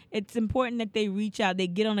 right? It's important that they reach out, they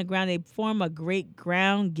get on the ground, they form a great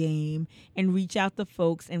ground game and reach out to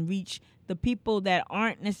folks and reach the people that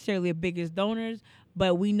aren't necessarily the biggest donors,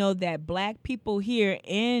 but we know that black people here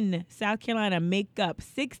in South Carolina make up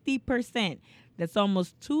 60%. That's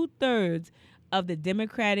almost 2/3 of the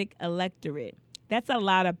Democratic electorate. That's a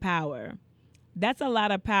lot of power. That's a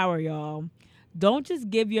lot of power, y'all. Don't just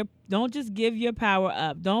give your power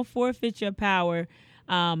up. Don't forfeit your power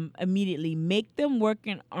immediately. Make them work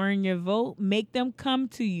and earn your vote. Make them come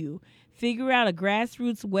to you. Figure out a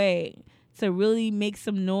grassroots way to really make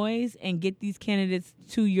some noise and get these candidates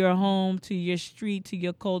to your home, to your street, to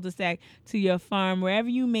your cul-de-sac, to your farm, wherever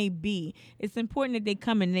you may be. It's important that they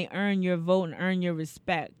come and they earn your vote and earn your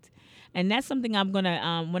respect. And that's something I'm going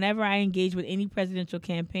to, whenever I engage with any presidential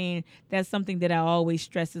campaign, that's something that I always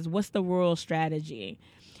stress is what's the rural strategy?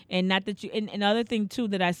 And not that you, and another thing too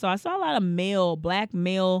that I saw a lot of black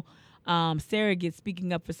male surrogates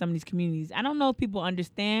speaking up for some of these communities. I don't know if people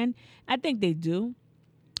understand. I think they do.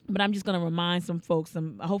 But I'm just going to remind some folks,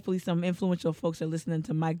 hopefully some influential folks are listening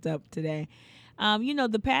to Mic'd Up today.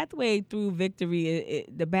 The pathway through victory,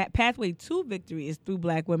 pathway to victory is through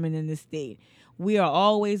black women in this state. We are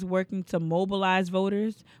always working to mobilize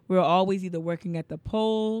voters. We're always either working at the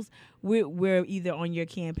polls. We're either on your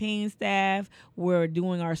campaign staff. We're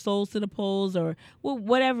doing our souls to the polls or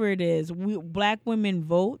whatever it is. Black women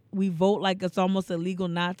vote. We vote like it's almost illegal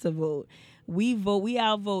not to vote. We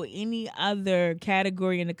outvote any other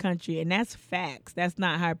category in the country, and that's facts. That's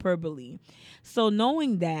not hyperbole. So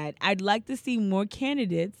knowing that, I'd like to see more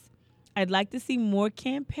candidates. I'd like to see more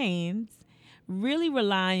campaigns really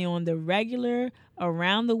rely on the regular,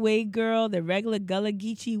 around-the-way girl, the regular Gullah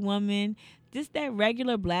Geechee woman, just that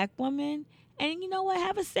regular black woman. And you know what?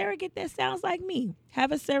 Have a surrogate that sounds like me.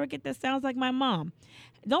 Have a surrogate that sounds like my mom.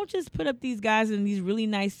 Don't just put up these guys in these really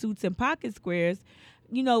nice suits and pocket squares.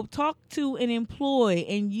 Talk to and employ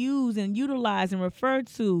and use and utilize and refer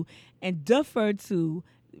to and defer to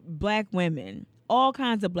black women, all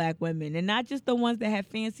kinds of black women, and not just the ones that have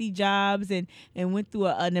fancy jobs and went through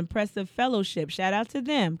an impressive fellowship. Shout out to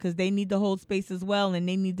them because they need to hold space as well and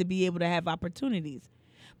they need to be able to have opportunities.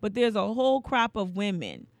 But there's a whole crop of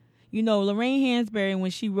women. Lorraine Hansberry,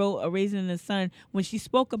 when she wrote A Raisin in the Sun, when she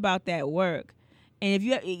spoke about that work, and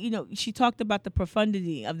if she talked about the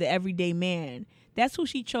profundity of the everyday man. That's who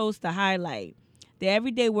she chose to highlight. The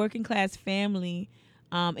everyday working class family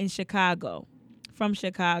in Chicago, from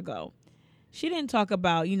Chicago. She didn't talk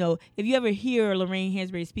about, if you ever hear Lorraine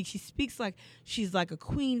Hansberry speak, she speaks like she's like a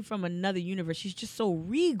queen from another universe. She's just so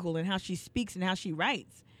regal in how she speaks and how she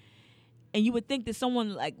writes. And you would think that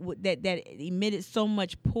someone like that emitted so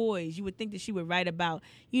much poise, you would think that she would write about,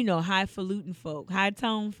 highfalutin folk,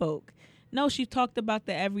 high-tone folk. No, she talked about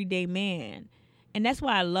the everyday man. And that's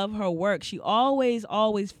why I love her work. She always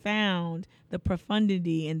found the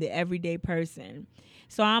profundity in the everyday person.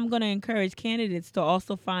 So I'm going to encourage candidates to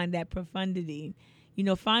also find that profundity.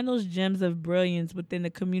 Find those gems of brilliance within the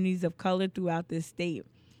communities of color throughout this state.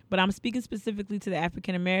 But I'm speaking specifically to the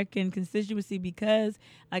African-American constituency because,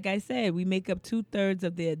 like I said, we make up 2/3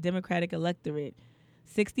 of the Democratic electorate.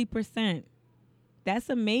 60%. That's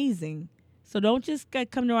amazing. So don't just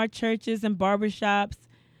come to our churches and barbershops.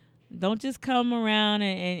 Don't just come around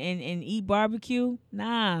and eat barbecue.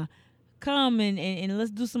 Nah. Come and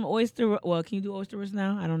let's do some oyster. Well, can you do oyster roast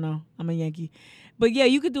now? I don't know. I'm a Yankee. But yeah,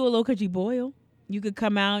 you could do a low country boil. You could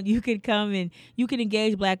come out. You could come and you can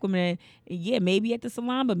engage black women. Maybe at the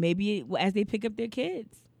salon, but maybe as they pick up their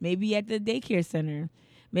kids. Maybe at the daycare center.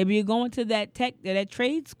 Maybe you're going to that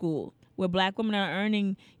trade school where black women are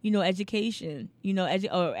earning, education,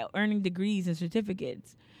 or earning degrees and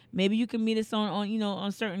certificates. Maybe you can meet us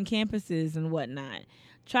on certain campuses and whatnot.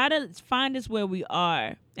 Try to find us where we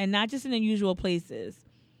are and not just in the usual places.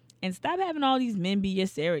 And stop having all these men be your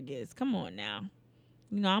surrogates. Come on now.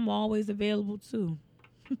 I'm always available too.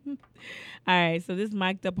 All right, so this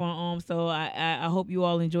mic'd up on so I hope you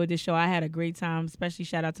all enjoyed this show. I had a great time, especially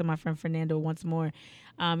shout out to my friend Fernando once more.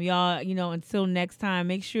 Y'all, until next time,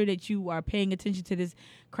 make sure that you are paying attention to this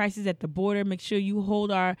crisis at the border. Make sure you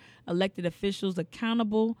hold our elected officials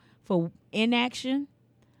accountable for inaction.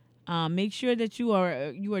 Make sure that you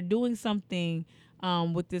are doing something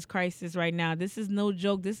with this crisis right now. This is no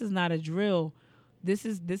joke. This is not a drill. This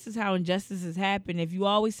is how injustices happen. If you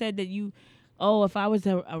always said that if I was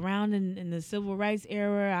around in the civil rights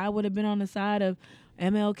era, I would have been on the side of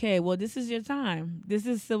MLK. Well, this is your time. This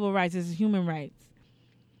is civil rights. This is human rights.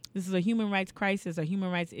 This is a human rights crisis, a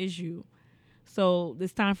human rights issue. So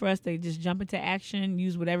it's time for us to just jump into action,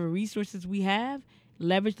 use whatever resources we have,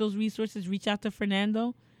 leverage those resources, reach out to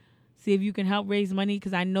Fernando, see if you can help raise money,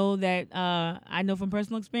 because I know that I know from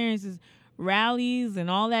personal experiences, rallies and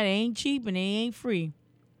all that ain't cheap and they ain't free.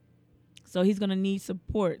 So he's going to need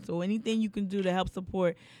support. So anything you can do to help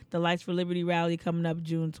support the Lights for Liberty rally coming up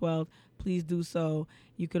June 12th, please do so.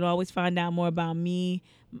 You can always find out more about me,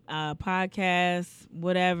 podcasts,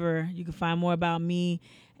 whatever. You can find more about me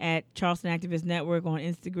at Charleston Activist Network on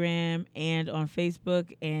Instagram and on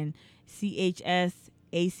Facebook, and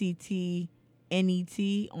CHSACTNET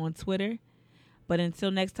on Twitter. But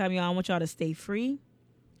until next time, y'all, I want y'all to stay free.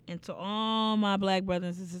 And to all my black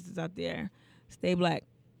brothers and sisters out there, stay black.